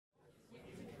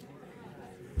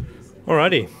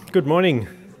Alrighty, good morning.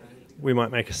 We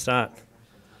might make a start.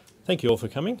 Thank you all for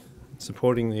coming,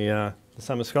 supporting the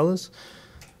Summer Scholars.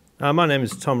 My name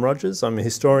is Tom Rogers. I'm a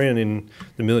historian in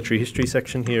the military history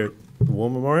section here at the War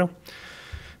Memorial.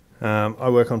 I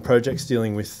work on projects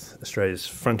dealing with Australia's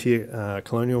frontier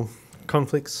colonial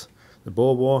conflicts, the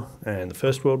Boer War and the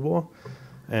First World War,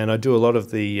 and I do a lot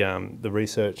of the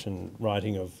research and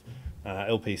writing of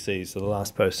LPCs, so the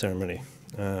last post ceremony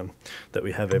that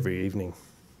we have every evening.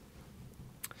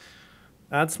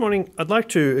 This morning, I'd like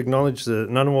to acknowledge the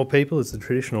Ngunnawal people as the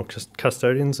traditional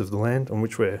custodians of the land on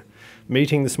which we're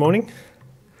meeting this morning.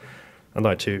 I'd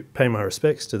like to pay my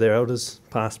respects to their elders,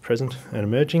 past, present and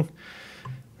emerging.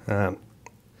 The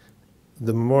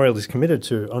memorial is committed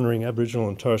to honouring Aboriginal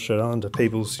and Torres Strait Islander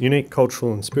people's unique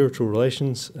cultural and spiritual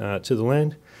relations to the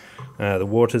land, the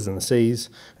waters and the seas,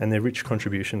 and their rich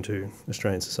contribution to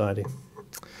Australian society.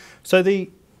 So the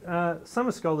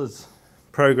Summer Scholars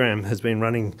program has been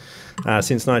running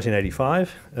since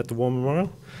 1985 at the War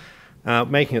Memorial,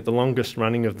 making it the longest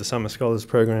running of the Summer Scholars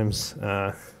programs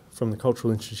from the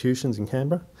cultural institutions in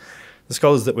Canberra. The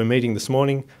scholars that we're meeting this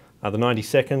morning are the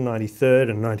 92nd, 93rd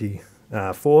and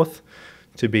 94th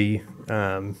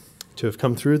to have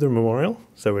come through the memorial,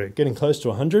 so we're getting close to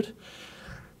 100.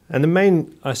 And the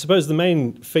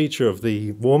main feature of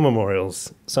the War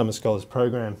Memorial's Summer Scholars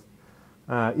program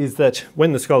is that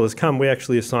when the scholars come, we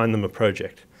actually assign them a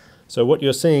project. So what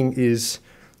you're seeing is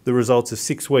the results of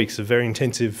 6 weeks of very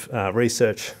intensive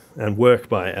research and work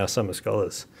by our summer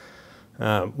scholars,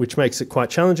 which makes it quite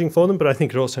challenging for them, but I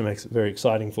think it also makes it very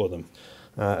exciting for them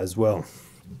as well.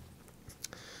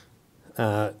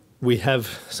 We have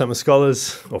summer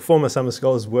scholars, or former summer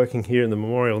scholars, working here in the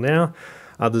memorial now.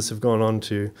 Others have gone on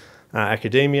to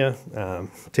academia,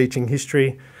 teaching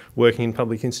history, working in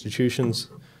public institutions,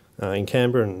 in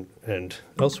Canberra and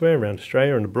elsewhere around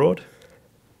Australia and abroad.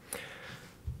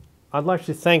 I'd like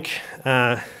to thank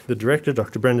the Director,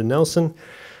 Dr. Brendan Nelson,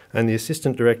 and the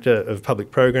Assistant Director of Public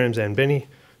Programs, Anne Benny,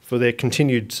 for their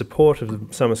continued support of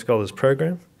the Summer Scholars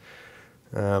program.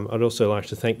 I'd also like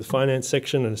to thank the Finance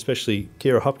section and especially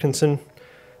Kira Hopkinson,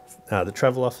 the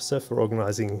Travel Officer, for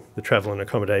organising the travel and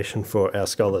accommodation for our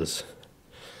scholars.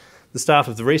 The staff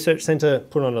of the Research Centre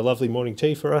put on a lovely morning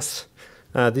tea for us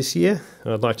this year.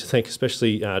 And I'd like to thank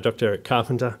especially Dr. Eric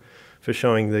Carpenter for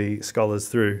showing the scholars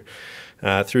through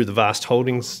the vast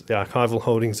holdings, the archival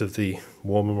holdings of the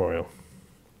War Memorial.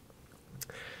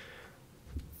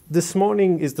 This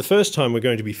morning is the first time we're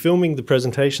going to be filming the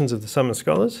presentations of the Summer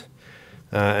Scholars,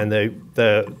 and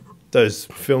those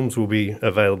films will be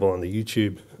available on the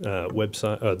YouTube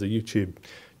website, or the YouTube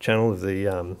channel of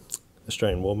the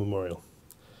Australian War Memorial.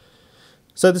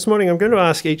 So this morning I'm going to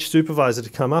ask each supervisor to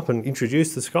come up and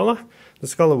introduce the scholar. The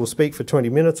scholar will speak for 20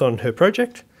 minutes on her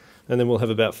project, and then we'll have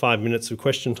about 5 minutes of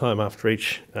question time after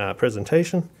each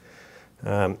presentation.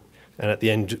 And at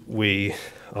the end,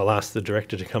 I'll ask the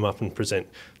director to come up and present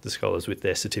the scholars with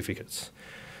their certificates.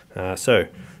 So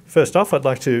first off, I'd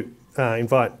like to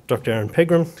invite Dr. Aaron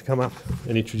Pegram to come up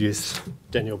and introduce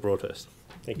Danielle Broadhurst.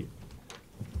 Thank you.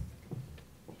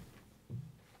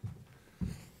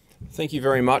 Thank you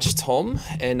very much, Tom.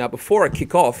 And before I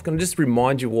kick off, I'm going to just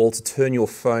remind you all to turn your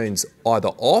phones either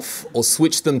off or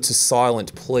switch them to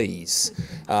silent, please,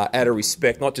 out of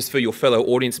respect, not just for your fellow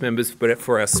audience members, but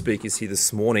for our speakers here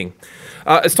this morning.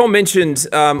 As Tom mentioned,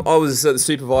 I was the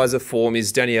supervisor for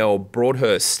Ms. Danielle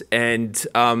Broadhurst, and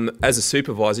as a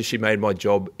supervisor, she made my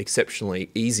job exceptionally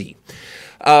easy.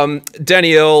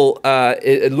 Danielle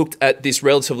looked at this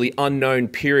relatively unknown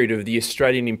period of the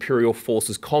Australian Imperial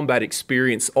Force's combat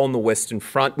experience on the Western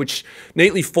Front, which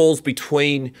neatly falls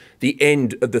between the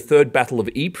end of the Third Battle of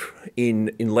Ypres in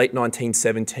late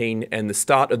 1917 and the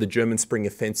start of the German Spring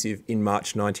Offensive in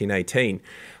March 1918.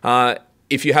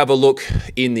 If you have a look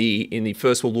in the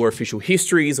First World War official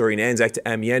histories or in Anzac to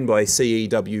Amiens by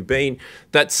C.E.W. Bean,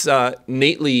 that's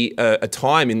neatly a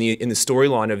time in the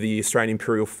storyline of the Australian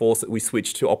Imperial Force that we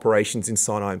switched to operations in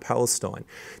Sinai and Palestine.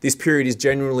 This period is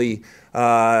generally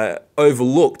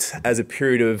overlooked as a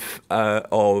period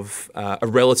of a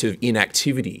relative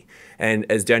inactivity, and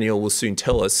as Danielle will soon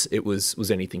tell us, it was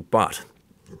anything but.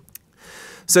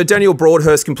 So Danielle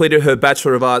Broadhurst completed her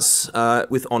Bachelor of Arts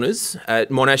with honours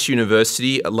at Monash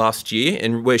University last year,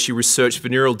 and where she researched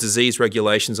venereal disease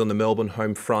regulations on the Melbourne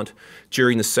home front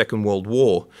during the Second World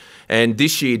War. And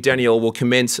this year, Danielle will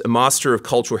commence a Master of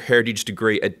Cultural Heritage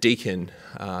degree at Deakin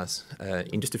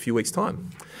in just a few weeks'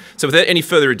 time. So without any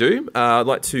further ado, I'd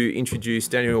like to introduce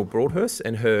Danielle Broadhurst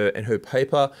and her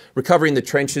paper, Recovering the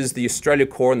Trenches, the Australia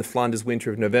Corps and the Flanders Winter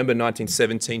of November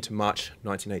 1917 to March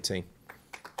 1918.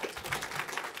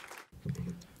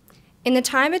 In the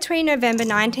time between November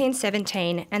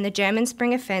 1917 and the German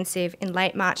Spring Offensive in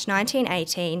late March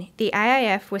 1918, the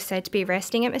AIF was said to be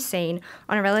resting at Messines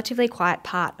on a relatively quiet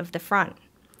part of the front.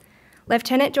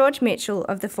 Lieutenant George Mitchell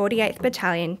of the 48th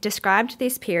Battalion described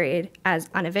this period as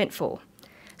uneventful.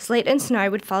 Sleet and snow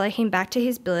would follow him back to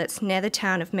his billets near the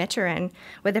town of Messines,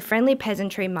 where the friendly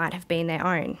peasantry might have been their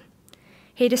own.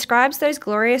 He describes those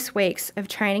glorious weeks of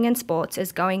training and sports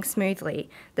as going smoothly,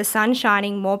 the sun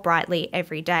shining more brightly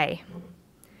every day.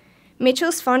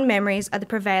 Mitchell's fond memories are the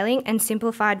prevailing and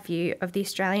simplified view of the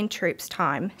Australian troops'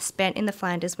 time spent in the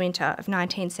Flanders winter of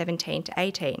 1917 to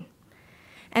 18.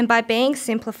 And by being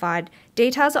simplified,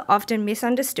 details are often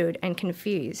misunderstood and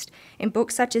confused in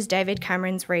books such as David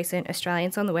Cameron's recent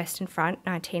Australians on the Western Front,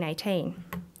 1918.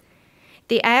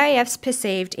 The AIF's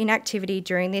perceived inactivity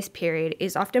during this period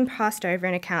is often passed over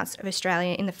in accounts of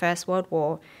Australia in the First World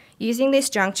War, using this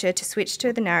juncture to switch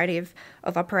to the narrative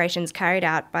of operations carried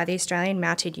out by the Australian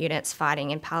mounted units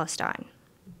fighting in Palestine.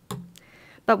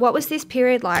 But what was this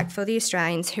period like for the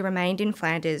Australians who remained in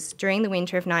Flanders during the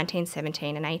winter of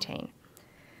 1917 and 18?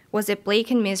 Was it bleak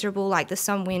and miserable like the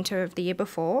Somme winter of the year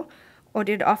before, or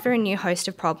did it offer a new host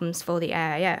of problems for the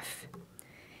AIF?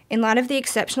 In light of the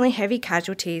exceptionally heavy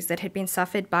casualties that had been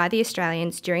suffered by the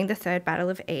Australians during the Third Battle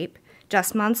of Ypres,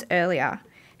 just months earlier,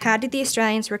 how did the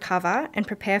Australians recover and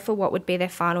prepare for what would be their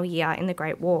final year in the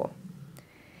Great War?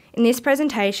 In this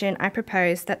presentation, I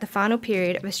propose that the final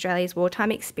period of Australia's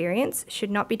wartime experience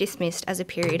should not be dismissed as a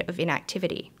period of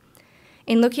inactivity.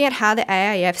 In looking at how the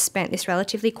AIF spent this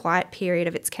relatively quiet period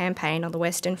of its campaign on the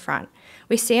Western Front,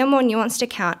 we see a more nuanced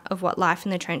account of what life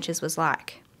in the trenches was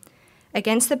like.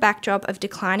 Against the backdrop of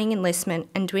declining enlistment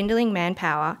and dwindling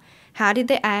manpower, how did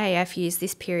the AIF use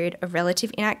this period of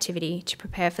relative inactivity to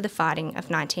prepare for the fighting of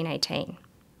 1918?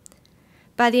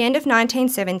 By the end of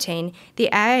 1917, the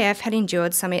AIF had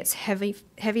endured some of its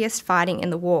heaviest fighting in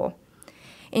the war.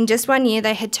 In just 1 year,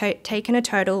 they had taken a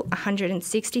total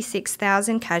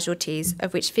 166,000 casualties,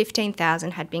 of which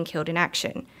 15,000 had been killed in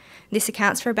action. This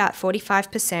accounts for about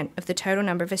 45% of the total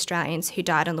number of Australians who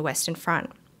died on the Western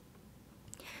Front.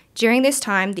 During this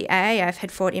time, the AIF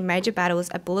had fought in major battles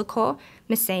at Bullecourt,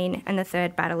 Messines, and the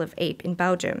Third Battle of Ypres in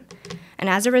Belgium, and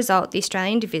as a result, the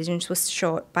Australian divisions were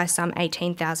short by some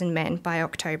 18,000 men by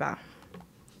October.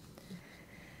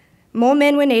 More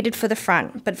men were needed for the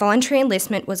front, but voluntary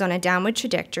enlistment was on a downward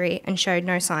trajectory and showed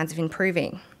no signs of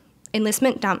improving.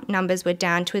 Enlistment numbers were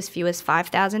down to as few as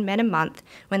 5,000 men a month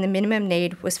when the minimum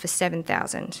need was for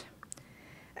 7,000.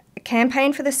 A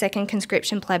campaign for the second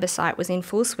conscription plebiscite was in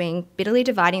full swing, bitterly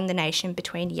dividing the nation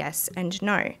between yes and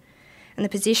no. And the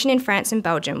position in France and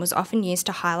Belgium was often used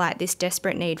to highlight this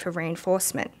desperate need for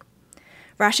reinforcement.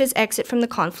 Russia's exit from the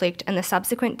conflict and the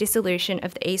subsequent dissolution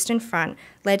of the Eastern Front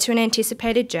led to an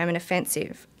anticipated German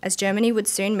offensive, as Germany would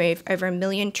soon move over 1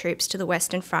 million troops to the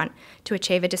Western Front to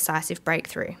achieve a decisive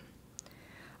breakthrough.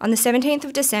 On the 17th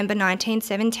of December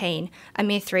 1917, a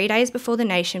mere 3 days before the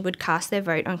nation would cast their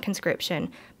vote on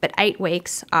conscription, but 8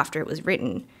 weeks after it was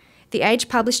written, The Age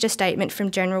published a statement from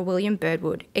General William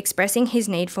Birdwood expressing his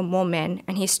need for more men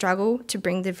and his struggle to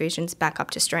bring the divisions back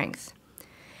up to strength.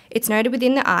 It's noted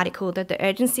within the article that the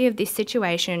urgency of this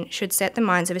situation should set the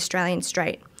minds of Australians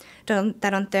straight,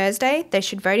 that on Thursday they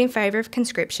should vote in favour of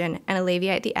conscription and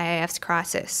alleviate the AIF's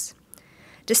crisis.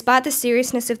 Despite the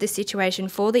seriousness of the situation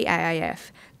for the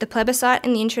AIF, the plebiscite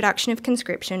and the introduction of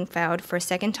conscription failed for a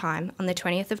second time on the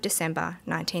 20th of December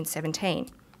 1917.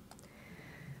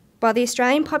 While the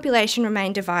Australian population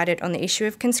remained divided on the issue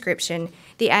of conscription,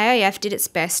 the AIF did its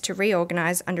best to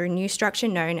reorganise under a new structure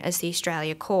known as the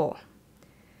Australia Corps.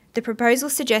 The proposal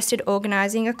suggested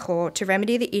organising a corps to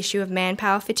remedy the issue of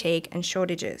manpower fatigue and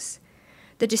shortages.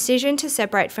 The decision to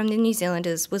separate from the New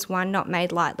Zealanders was one not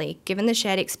made lightly, given the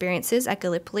shared experiences at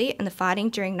Gallipoli and the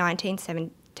fighting during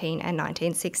 1917 and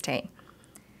 1916.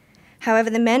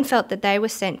 However, the men felt that they were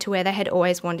sent to where they had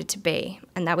always wanted to be,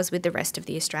 and that was with the rest of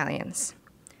the Australians.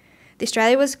 The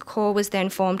Australia Corps was then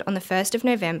formed on the 1st of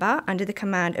November under the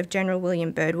command of General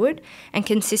William Birdwood and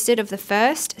consisted of the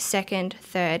 1st, 2nd,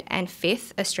 3rd and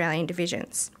 5th Australian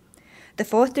Divisions. The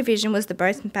 4th Division was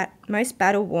the most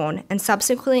battle-worn and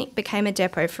subsequently became a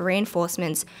depot for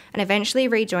reinforcements and eventually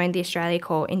rejoined the Australia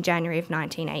Corps in January of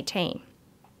 1918.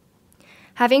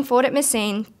 Having fought at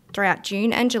Messines throughout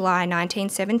June and July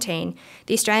 1917,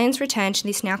 the Australians returned to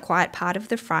this now quiet part of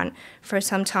the front for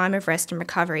some time of rest and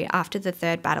recovery after the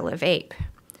Third Battle of Ypres.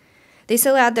 This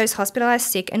allowed those hospitalised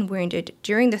sick and wounded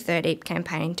during the Third Ypres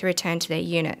campaign to return to their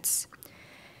units.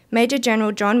 Major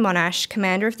General John Monash,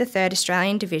 commander of the 3rd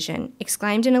Australian Division,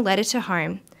 exclaimed in a letter to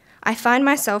home, "I find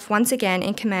myself once again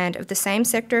in command of the same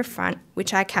sector of front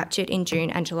which I captured in June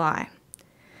and July."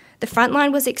 The front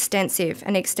line was extensive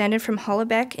and extended from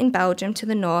Hollebeck in Belgium to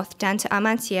the north down to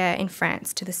Armentières in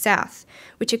France to the south,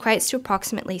 which equates to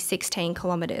approximately 16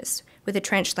 kilometres, with a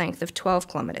trench length of 12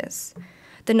 kilometres.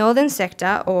 The northern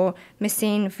sector, or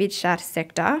Messines-Wittstadt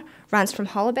sector, runs from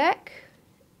Hollebeck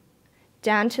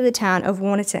down to the town of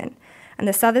Warneton, and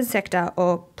the southern sector,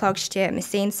 or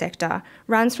Plaugstier-Messines sector,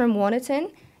 runs from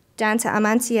Warneton down to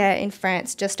Armentières in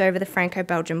France, just over the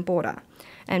Franco-Belgian border.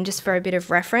 And just for a bit of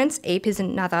reference, Ypres is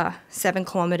another 7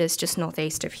 kilometres just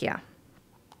northeast of here.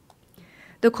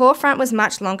 The Corps front was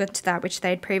much longer to that which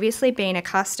they had previously been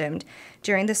accustomed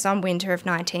during the Somme winter of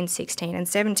 1916 and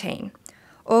 17.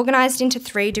 Organised into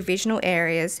 3 divisional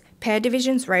areas, paired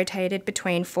divisions rotated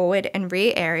between forward and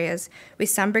rear areas, with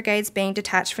some brigades being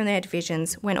detached from their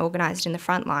divisions when organised in the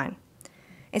front line.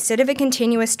 Instead of a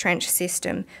continuous trench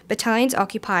system, battalions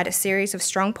occupied a series of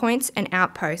strong points and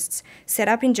outposts set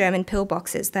up in German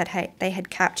pillboxes that they had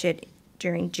captured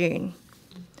during June.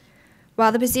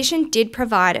 While the position did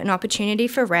provide an opportunity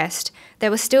for rest,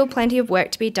 there was still plenty of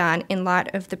work to be done in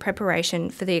light of the preparation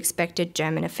for the expected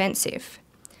German offensive.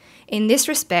 In this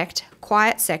respect,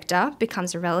 quiet sector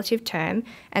becomes a relative term,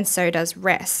 and so does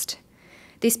rest.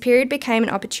 This period became an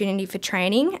opportunity for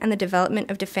training and the development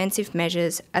of defensive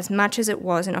measures as much as it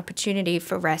was an opportunity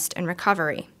for rest and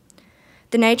recovery.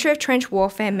 The nature of trench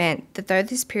warfare meant that though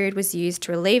this period was used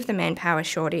to relieve the manpower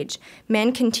shortage,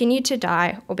 men continued to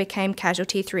die or became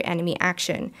casualty through enemy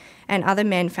action, and other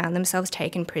men found themselves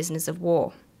taken prisoners of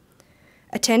war.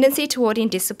 A tendency toward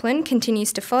indiscipline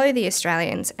continues to follow the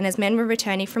Australians, and as men were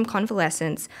returning from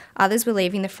convalescence, others were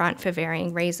leaving the front for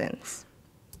varying reasons.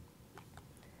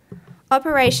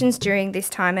 Operations during this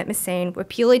time at Messines were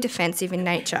purely defensive in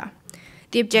nature.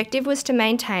 The objective was to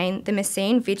maintain the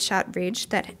Messines-Wittstadt ridge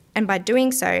and by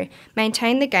doing so,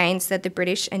 maintain the gains that the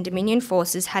British and Dominion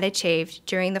forces had achieved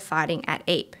during the fighting at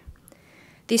Ypres.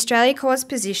 The Australia Corps'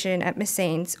 position at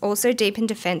Messines also deepened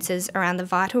defences around the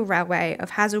vital railway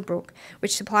of Hazelbrook,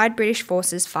 which supplied British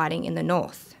forces fighting in the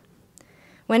north.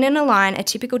 When in a line, a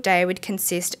typical day would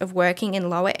consist of working in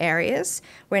lower areas,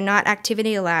 where night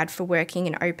activity allowed for working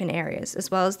in open areas,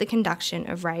 as well as the conduction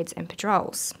of raids and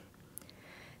patrols.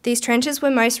 These trenches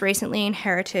were most recently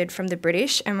inherited from the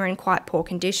British and were in quite poor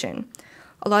condition.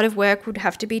 A lot of work would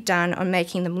have to be done on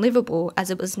making them livable, as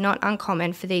it was not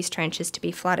uncommon for these trenches to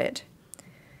be flooded.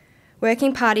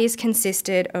 Working parties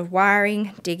consisted of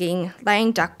wiring, digging,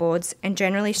 laying duckboards, and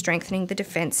generally strengthening the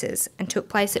defences, and took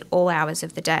place at all hours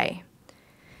of the day.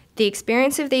 The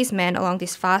experience of these men along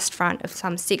this vast front of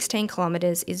some 16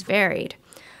 kilometres is varied.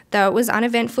 Though it was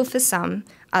uneventful for some,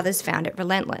 others found it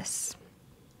relentless.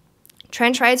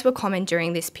 Trench raids were common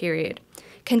during this period.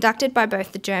 Conducted by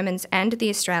both the Germans and the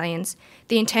Australians,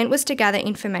 the intent was to gather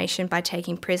information by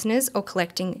taking prisoners or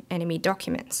collecting enemy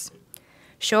documents.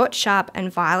 Short, sharp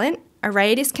and violent, a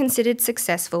raid is considered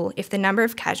successful if the number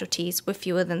of casualties were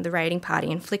fewer than the raiding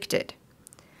party inflicted.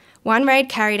 One raid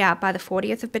carried out by the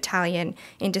 40th Battalion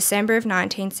in December of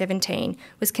 1917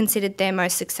 was considered their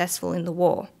most successful in the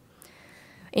war.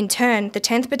 In turn, the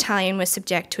 10th Battalion was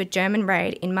subject to a German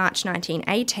raid in March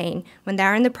 1918 when they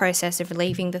were in the process of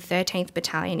relieving the 13th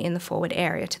Battalion in the forward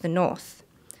area to the north.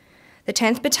 The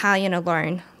 10th Battalion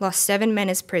alone lost 7 men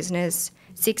as prisoners,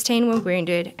 16 were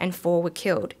wounded and 4 were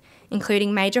killed,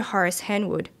 including Major Horace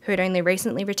Henwood, who had only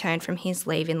recently returned from his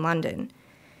leave in London.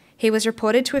 He was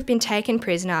reported to have been taken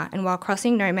prisoner, and while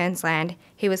crossing no man's land,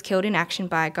 he was killed in action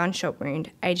by a gunshot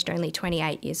wound, aged only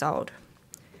 28 years old.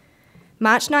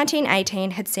 March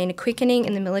 1918 had seen a quickening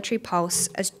in the military pulse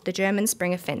as the German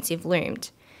spring offensive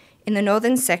loomed. In the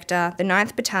northern sector, the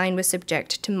 9th Battalion was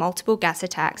subject to multiple gas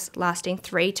attacks lasting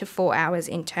 3 to 4 hours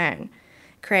in turn,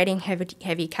 creating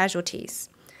heavy casualties.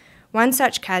 One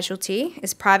such casualty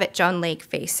is Private John Leake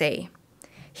VC.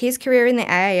 His career in the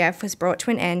AAF was brought to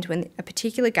an end when a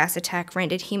particular gas attack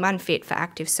rendered him unfit for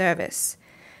active service,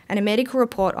 and a medical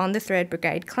report on the 3rd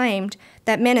Brigade claimed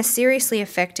that men are seriously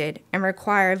affected and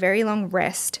require a very long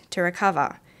rest to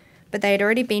recover, but they had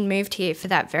already been moved here for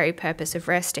that very purpose of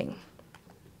resting.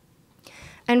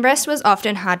 And rest was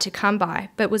often hard to come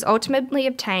by, but was ultimately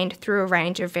obtained through a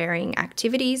range of varying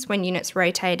activities when units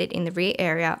rotated in the rear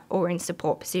area or in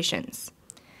support positions.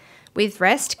 With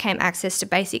rest came access to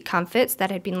basic comforts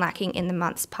that had been lacking in the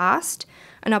months past,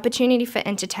 an opportunity for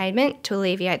entertainment to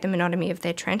alleviate the monotony of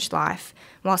their trench life,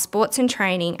 while sports and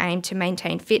training aimed to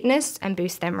maintain fitness and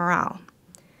boost their morale.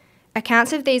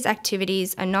 Accounts of these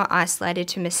activities are not isolated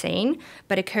to Messines,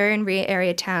 but occur in rear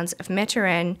area towns of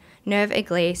Meteren,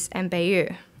 Neuve-Église and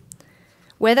Bayeux.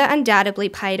 Weather undoubtedly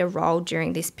played a role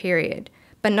during this period,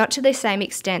 but not to the same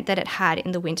extent that it had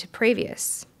in the winter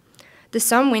previous. The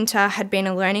Somme winter had been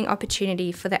a learning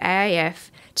opportunity for the AAF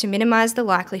to minimise the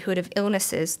likelihood of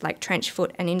illnesses like trench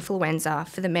foot and influenza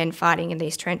for the men fighting in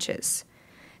these trenches.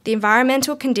 The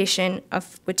environmental conditions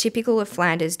were typical of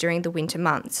Flanders during the winter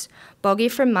months, boggy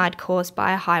from mud caused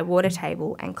by a high water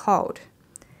table and cold.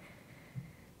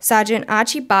 Sergeant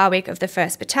Archie Barwick of the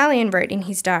 1st Battalion wrote in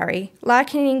his diary,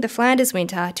 likening the Flanders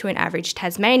winter to an average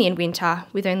Tasmanian winter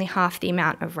with only half the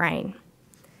amount of rain.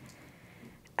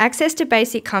 Access to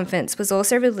basic comforts was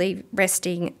also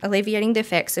alleviating the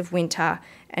effects of winter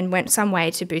and went some way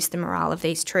to boost the morale of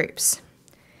these troops.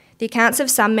 The accounts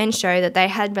of some men show that they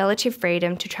had relative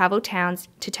freedom to travel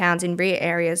to towns in rear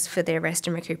areas for their rest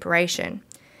and recuperation.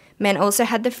 Men also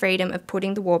had the freedom of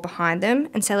putting the war behind them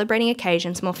and celebrating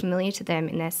occasions more familiar to them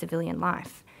in their civilian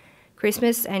life.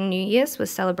 Christmas and New Year's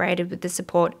was celebrated with the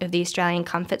support of the Australian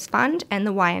Comforts Fund and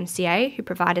the YMCA, who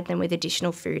provided them with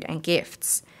additional food and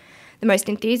gifts. The most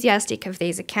enthusiastic of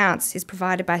these accounts is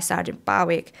provided by Sergeant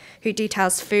Barwick, who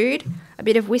details food, a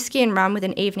bit of whiskey and rum with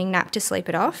an evening nap to sleep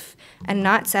it off, and a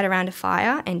night sat around a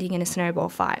fire ending in a snowball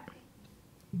fight.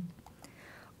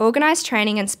 Organised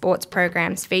training and sports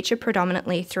programs feature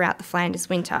predominantly throughout the Flanders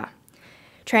winter.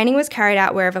 Training was carried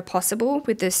out wherever possible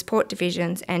with the support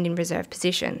divisions and in reserve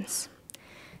positions.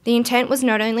 The intent was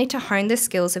not only to hone the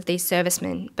skills of these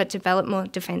servicemen, but develop more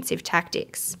defensive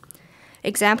tactics.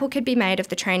 Example could be made of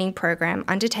the training program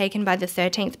undertaken by the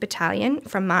 13th Battalion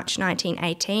from March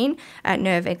 1918 at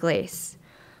Neuve-Église.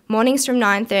 Mornings from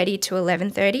 9:30 to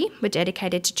 11:30 were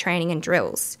dedicated to training and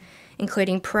drills,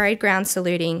 including parade ground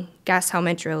saluting, gas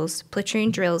helmet drills,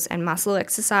 platoon drills and muscle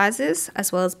exercises,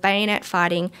 as well as bayonet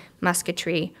fighting,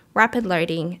 musketry, rapid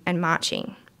loading and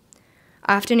marching.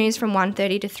 Afternoons from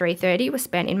 1:30 to 3:30 were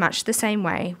spent in much the same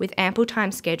way, with ample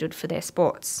time scheduled for their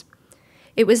sports.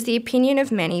 It was the opinion of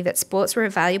many that sports were a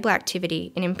valuable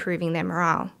activity in improving their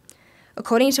morale.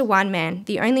 According to one man,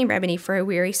 the only remedy for a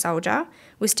weary soldier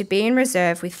was to be in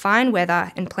reserve with fine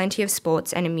weather and plenty of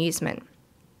sports and amusement.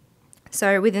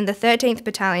 So within the 13th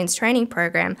Battalion's training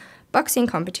program, boxing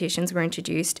competitions were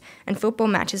introduced and football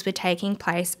matches were taking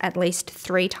place at least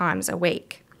 3 times a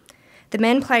week. The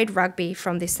men played rugby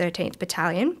from this 13th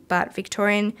Battalion, but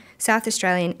Victorian, South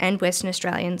Australian and Western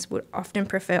Australians would often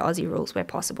prefer Aussie rules where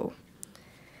possible.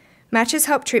 Matches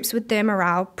helped troops with their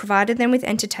morale, provided them with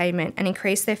entertainment and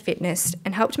increased their fitness,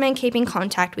 and helped men keep in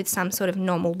contact with some sort of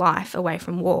normal life away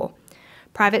from war.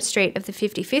 Private Street of the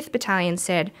 55th Battalion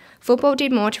said, "Football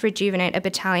did more to rejuvenate a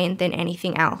battalion than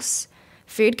anything else.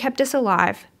 Food kept us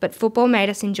alive, but football made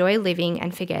us enjoy living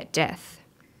and forget death."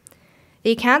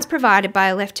 The accounts provided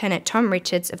by Lieutenant Tom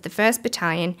Richards of the 1st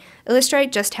Battalion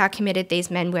illustrate just how committed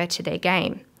these men were to their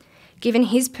game. Given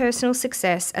his personal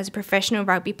success as a professional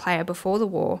rugby player before the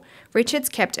war, Richards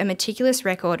kept a meticulous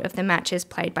record of the matches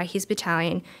played by his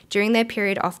battalion during their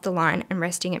period off the line and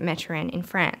resting at Messines in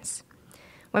France.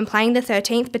 When playing the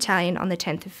 13th Battalion on the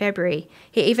 10th of February,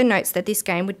 he even notes that this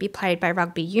game would be played by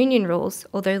rugby union rules,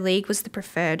 although league was the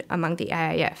preferred among the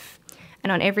AIF,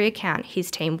 and on every account his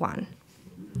team won.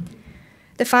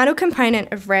 The final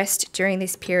component of rest during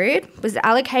this period was the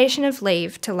allocation of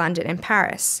leave to London and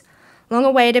Paris. Long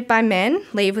awaited by men,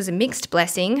 leave was a mixed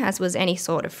blessing, as was any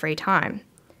sort of free time.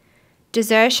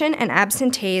 Desertion and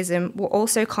absenteeism were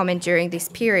also common during this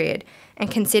period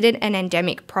and considered an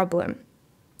endemic problem.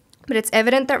 But it's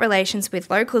evident that relations with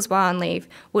locals while on leave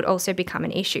would also become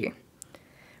an issue.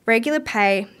 Regular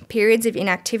pay, periods of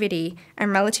inactivity,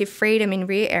 and relative freedom in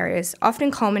rear areas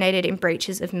often culminated in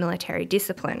breaches of military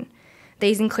discipline.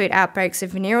 These include outbreaks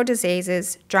of venereal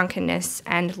diseases, drunkenness,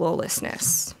 and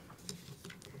lawlessness.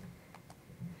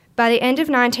 By the end of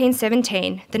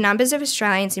 1917, the numbers of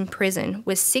Australians in prison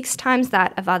was 6 times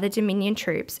that of other Dominion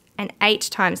troops and 8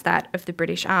 times that of the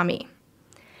British Army.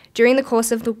 During the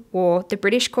course of the war, the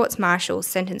British courts-martial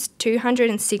sentenced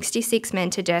 266 men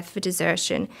to death for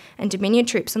desertion, and Dominion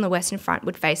troops on the Western Front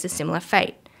would face a similar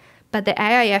fate. But the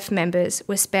AIF members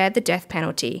were spared the death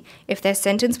penalty if their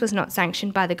sentence was not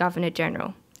sanctioned by the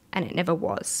Governor-General, and it never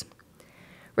was.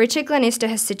 Richard Glenister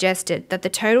has suggested that the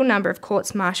total number of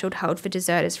courts-martialed held for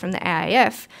deserters from the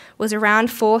AIF was around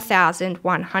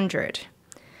 4,100.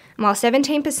 While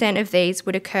 17% of these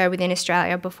would occur within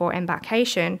Australia before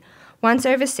embarkation, once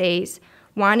overseas,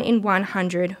 1 in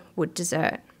 100 would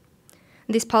desert.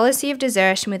 This policy of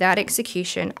desertion without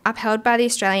execution, upheld by the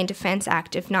Australian Defence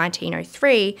Act of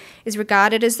 1903, is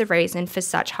regarded as the reason for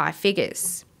such high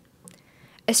figures.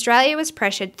 Australia was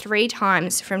pressured 3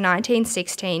 times from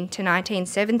 1916 to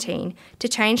 1917 to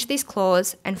change this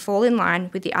clause and fall in line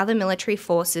with the other military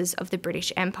forces of the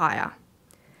British Empire.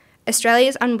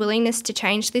 Australia's unwillingness to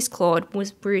change this clause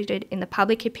was rooted in the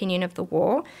public opinion of the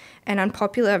war and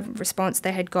unpopular response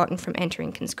they had gotten from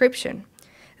entering conscription.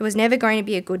 It was never going to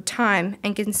be a good time,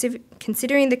 and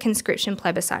considering the conscription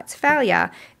plebiscite's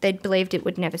failure, they believed it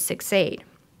would never succeed.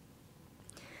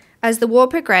 As the war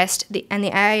progressed and the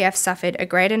AIF suffered a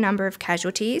greater number of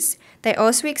casualties, they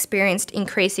also experienced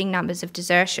increasing numbers of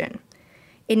desertion.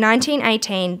 In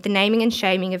 1918, the naming and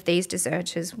shaming of these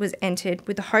deserters was entered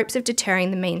with the hopes of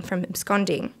deterring the men from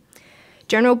absconding.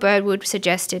 General Birdwood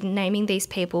suggested naming these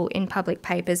people in public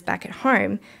papers back at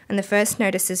home, and the first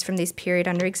notices from this period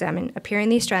under examine appear in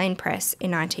the Australian press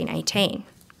in March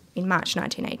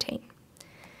 1918.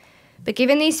 But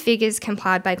given these figures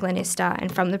compiled by Glenister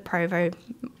and from the Provo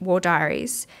War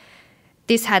Diaries,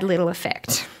 this had little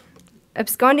effect.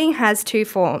 Absconding has two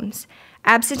forms: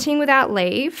 absenting without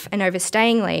leave and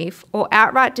overstaying leave, or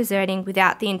outright deserting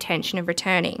without the intention of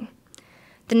returning.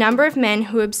 The number of men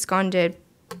who absconded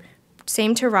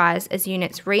seemed to rise as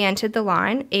units re-entered the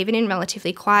line, even in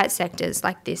relatively quiet sectors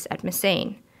like this at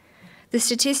Messines. The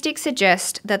statistics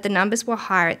suggest that the numbers were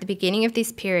higher at the beginning of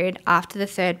this period after the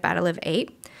Third Battle of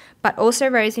Ypres, but also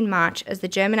rose in March as the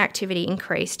German activity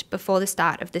increased before the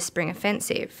start of the spring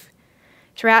offensive.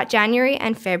 Throughout January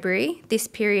and February, this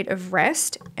period of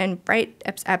rest and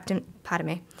throughout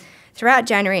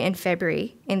January and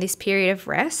February, in this period of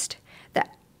rest, the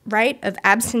rate of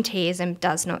absenteeism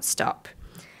does not stop.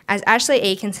 As Ashley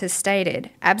Eakins has stated,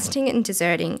 absenting and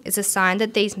deserting is a sign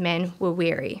that these men were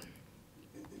weary.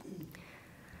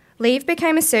 Leave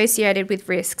became associated with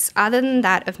risks other than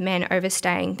that of men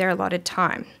overstaying their allotted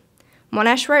time.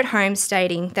 Monash wrote home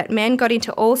stating that men got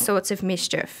into all sorts of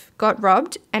mischief, got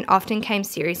robbed, and often came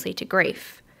seriously to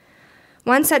grief.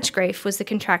 One such grief was the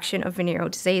contraction of venereal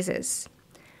diseases.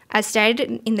 As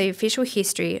stated in the official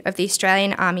history of the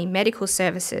Australian Army Medical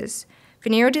Services,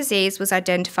 venereal disease was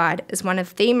identified as one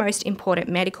of the most important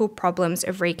medical problems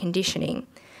of reconditioning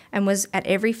and was at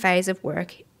every phase of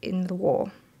work in the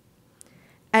war.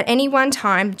 At any one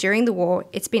time during the war,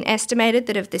 it's been estimated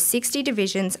that of the 60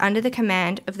 divisions under the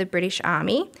command of the British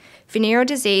Army, venereal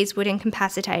disease would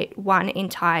incapacitate one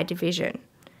entire division.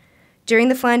 During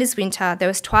the Flanders winter, there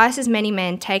was twice as many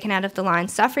men taken out of the line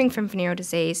suffering from venereal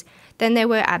disease than there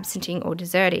were absenting or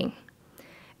deserting.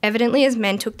 Evidently, as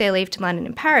men took their leave to London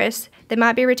and Paris, they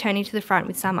might be returning to the front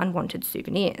with some unwanted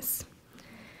souvenirs.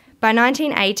 By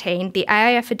 1918, the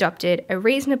AIF adopted a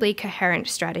reasonably coherent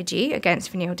strategy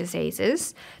against venereal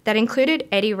diseases that included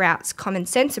Eddie Rout's common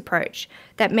sense approach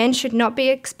that men should not be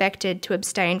expected to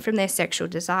abstain from their sexual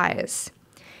desires.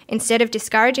 Instead of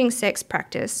discouraging sex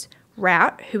practice,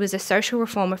 Rout, who was a social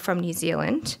reformer from New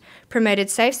Zealand, promoted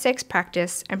safe sex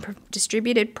practice and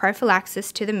distributed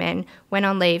prophylaxis to the men when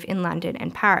on leave in London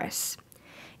and Paris.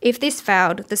 If this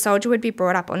failed, the soldier would be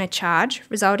brought up on a charge,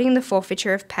 resulting in the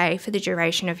forfeiture of pay for the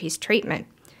duration of his treatment.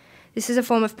 This is a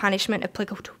form of punishment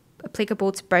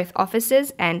applicable to both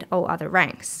officers and all other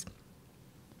ranks.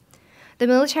 The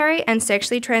military and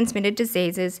sexually transmitted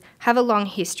diseases have a long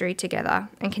history together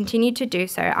and continued to do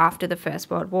so after the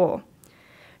First World War.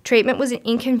 Treatment was an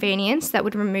inconvenience that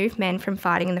would remove men from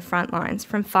fighting in the front lines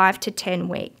from 5 to 10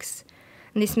 weeks.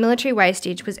 And this military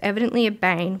wastage was evidently a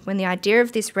bane when the idea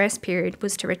of this rest period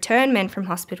was to return men from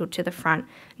hospital to the front,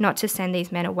 not to send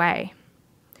these men away.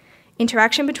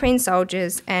 Interaction between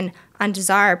soldiers and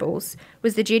undesirables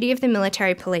was the duty of the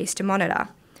military police to monitor,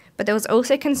 but there was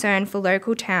also concern for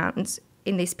local towns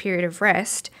in this period of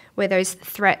rest where those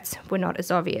threats were not as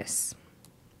obvious.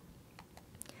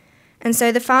 And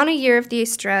so the final year of the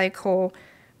Australia Corps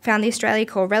found the Australia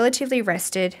Corps relatively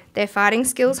rested, their fighting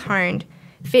skills honed,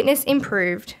 fitness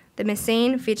improved, the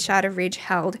Messines-Vicharda Ridge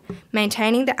held,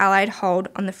 maintaining the Allied hold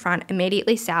on the front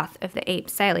immediately south of the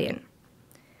Ypres salient.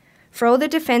 For all the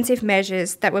defensive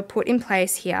measures that were put in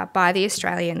place here by the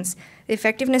Australians, the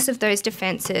effectiveness of those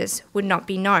defences would not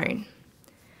be known.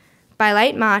 By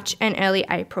late March and early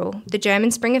April, the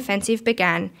German spring offensive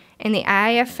began and the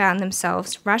AIF found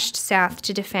themselves rushed south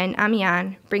to defend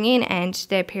Amiens, bringing an end to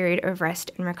their period of rest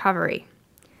and recovery.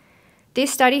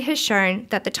 This study has shown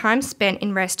that the time spent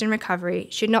in rest and recovery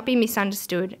should not be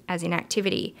misunderstood as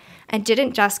inactivity, and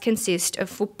didn't just consist of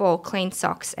football, clean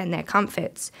socks and their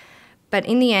comforts, but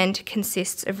in the end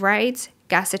consists of raids,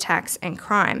 gas attacks and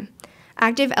crime,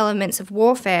 active elements of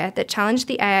warfare that challenged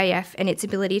the AIF and its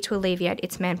ability to alleviate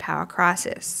its manpower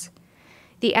crisis.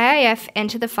 The AIF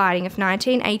entered the fighting of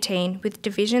 1918 with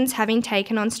divisions having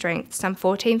taken on strength some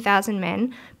 14,000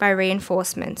 men by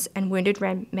reinforcements and wounded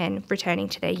men returning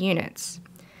to their units.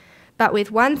 But with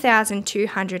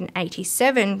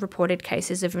 1,287 reported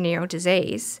cases of venereal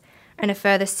disease and a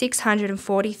further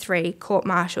 643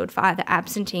 court-martialed for either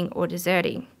absenting or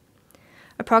deserting.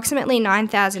 Approximately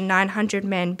 9,900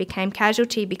 men became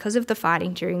casualty because of the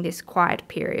fighting during this quiet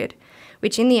period,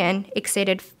 which in the end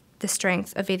exceeded the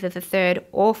strength of either the 3rd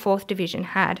or 4th Division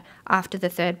had after the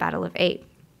Third Battle of Ypres.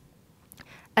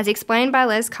 As explained by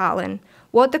Les Carlin,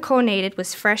 what the Corps needed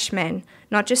was fresh men,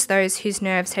 not just those whose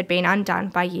nerves had been undone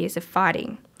by years of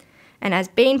fighting. And as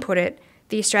Bean put it,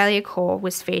 the Australia Corps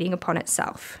was feeding upon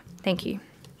itself. Thank you.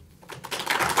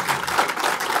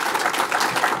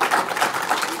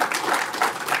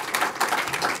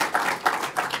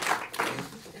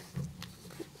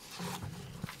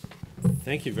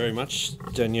 Thank you very much,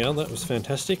 Danielle. That was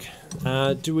fantastic.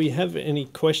 Do we have any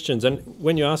questions? And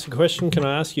when you ask a question, can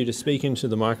I ask you to speak into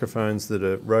the microphones that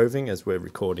are roving as we're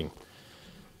recording?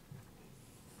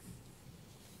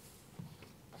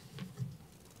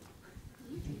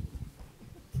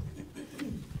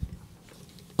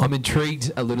 I'm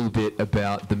intrigued a little bit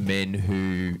about the men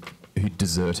who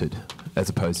deserted as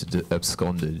opposed to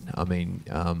absconded. I mean,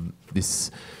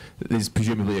 there's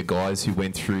presumably are guys who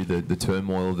went through the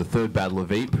turmoil of the Third Battle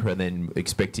of Ypres and then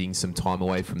expecting some time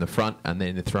away from the front, and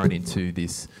then they're thrown into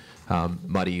this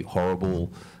muddy,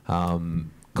 horrible,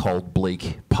 cold,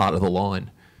 bleak part of the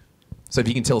line. So if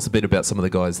you can tell us a bit about some of the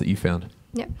guys that you found.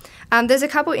 Yeah. There's a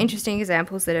couple interesting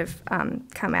examples that have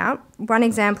come out. One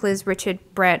example is Richard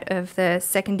Brett of the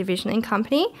 2nd Divisioning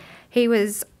Company. He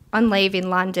was on leave in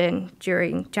London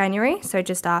during January, so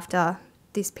just after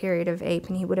this period of Ypres,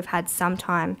 and he would have had some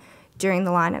time during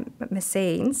the line at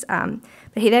Messines. But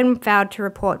he then vowed to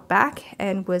report back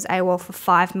and was AWOL for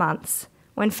 5 months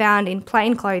when found in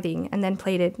plain clothing and then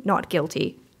pleaded not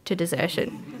guilty to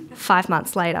desertion. 5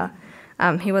 months later,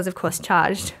 he was, of course,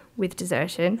 charged with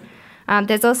desertion.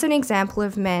 There's also an example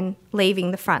of men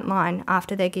leaving the front line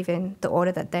after they're given the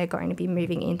order that they're going to be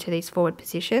moving into these forward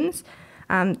positions.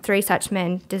 3 such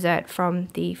men desert from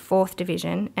the 4th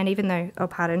Division, and even though,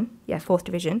 4th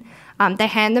Division, they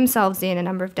hand themselves in a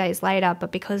number of days later,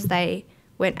 but because they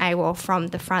went AWOL from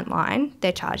the front line,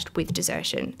 they're charged with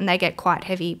desertion, and they get quite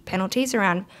heavy penalties,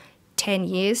 around 10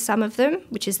 years, some of them,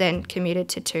 which is then commuted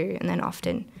to 2, and then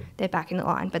often they're back in the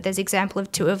line. But there's an example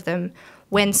of 2 of them,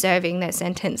 when serving their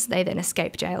sentence, they then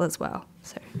escape jail as well.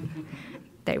 So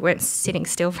they weren't sitting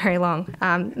still very long.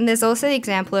 And there's also the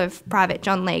example of Private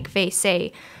John Leake,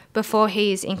 VC. Before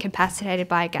he's incapacitated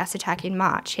by a gas attack in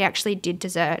March, he actually did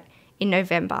desert in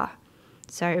November.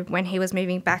 So when he was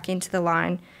moving back into the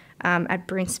line at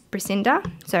Bricinda,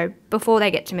 so before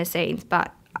they get to Messines,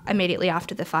 but immediately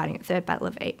after the fighting at Third Battle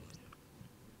of Ypres.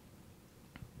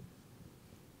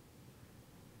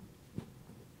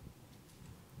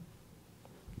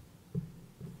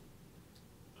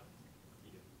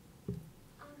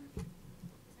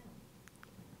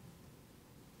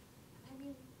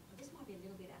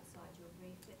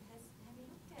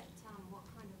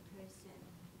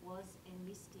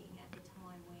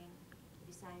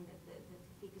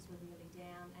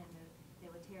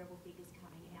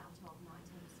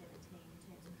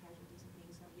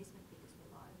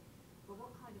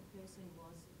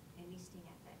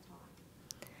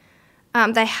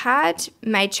 They had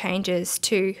made changes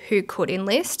to who could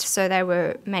enlist, so they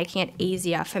were making it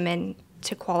easier for men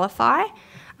to qualify.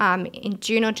 In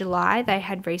June or July, they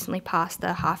had recently passed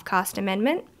the half-caste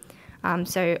amendment,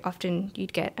 so often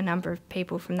you'd get a number of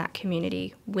people from that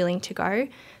community willing to go.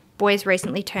 Boys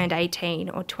recently turned 18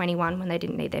 or 21 when they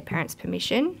didn't need their parents'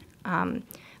 permission,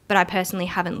 but I personally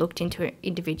haven't looked into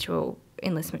individual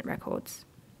enlistment records.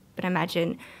 But I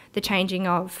imagine the changing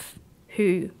of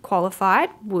who qualified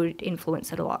would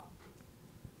influence it a lot.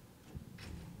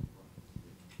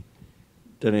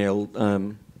 Danielle,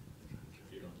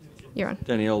 You're on.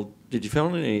 Danielle, did you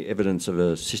find any evidence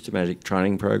of systematic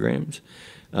training programs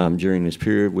during this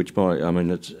period, which might, I mean,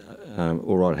 it's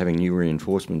all right having new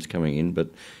reinforcements coming in, but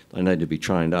they need to be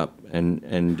trained up.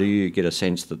 And do you get a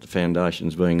sense that the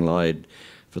foundation's being laid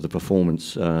for the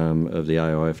performance of the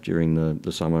AIF during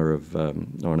the summer of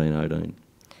 1918?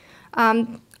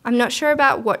 I'm not sure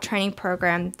about what training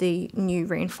program the new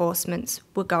reinforcements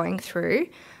were going through.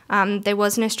 There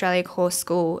was an Australia Corps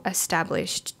school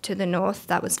established to the north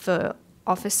that was for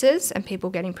officers and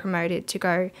people getting promoted to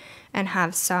go and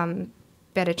have some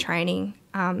better training.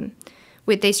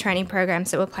 With these training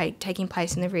programs that were taking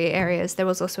place in the rear areas, there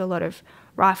was also a lot of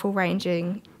rifle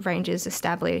ranges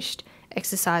established,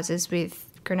 exercises with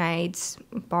grenades,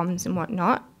 bombs and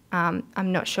whatnot.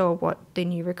 I'm not sure what the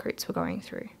new recruits were going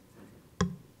through.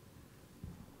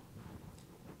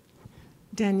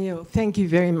 Danielle, thank you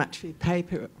very much for your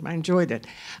paper. I enjoyed it.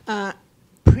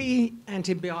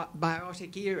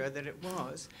 Pre-antibiotic era that it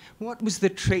was, what was the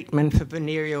treatment for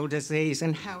venereal disease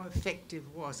and how effective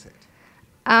was it?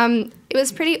 It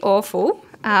was pretty awful.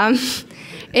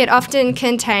 It often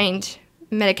contained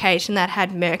medication that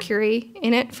had mercury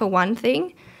in it, for one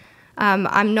thing.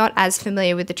 I'm not as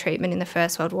familiar with the treatment in the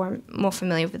First World War. I'm more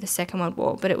familiar with the Second World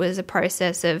War, but it was a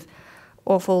process of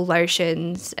awful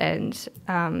lotions and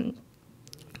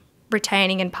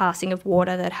retaining and passing of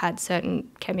water that had certain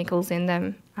chemicals in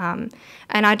them. And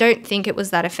I don't think it was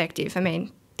that effective. I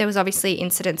mean, there was obviously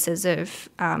incidences of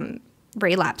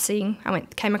relapsing.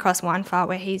 Came across one file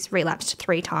where he's relapsed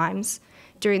 3 times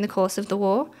during the course of the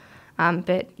war.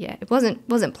 But yeah, it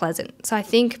wasn't pleasant. So I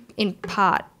think in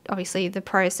part, obviously, the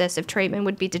process of treatment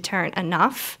would be deterrent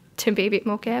enough to be a bit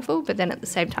more careful, but then at the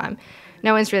same time,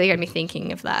 no one's really going to be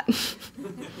thinking of that.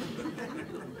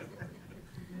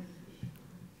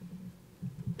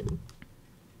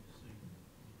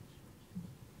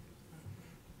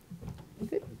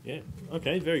 Yeah.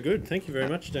 Okay, very good. Thank you very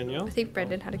much, Danielle. I think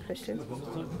Brendan had a question.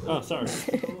 Oh, sorry.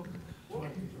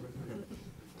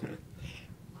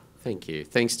 Thank you.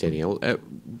 Thanks, Danielle.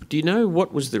 Do you know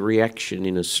what was the reaction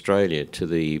in Australia to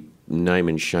the name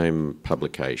and shame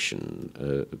publication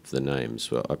of the names?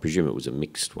 Well, I presume it was a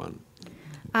mixed one.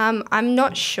 I'm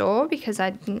not sure because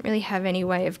I didn't really have any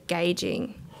way of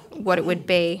gauging what it would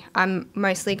be. I'm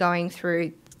mostly going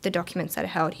through the documents that are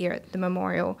held here at the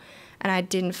memorial, and I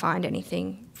didn't find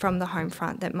anything from the home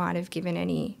front that might have given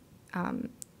any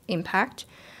impact.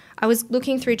 I was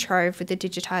looking through Trove with the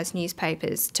digitised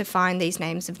newspapers to find these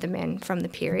names of the men from the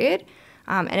period,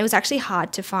 and it was actually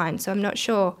hard to find, so I'm not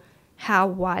sure how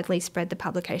widely spread the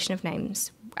publication of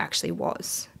names actually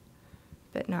was.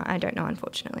 But no, I don't know,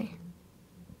 unfortunately.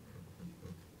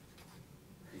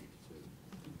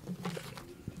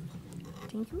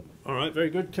 Thank you. All right, very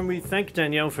good. Can we thank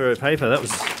Danielle for her paper? That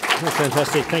was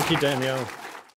fantastic. Thank you, Danielle.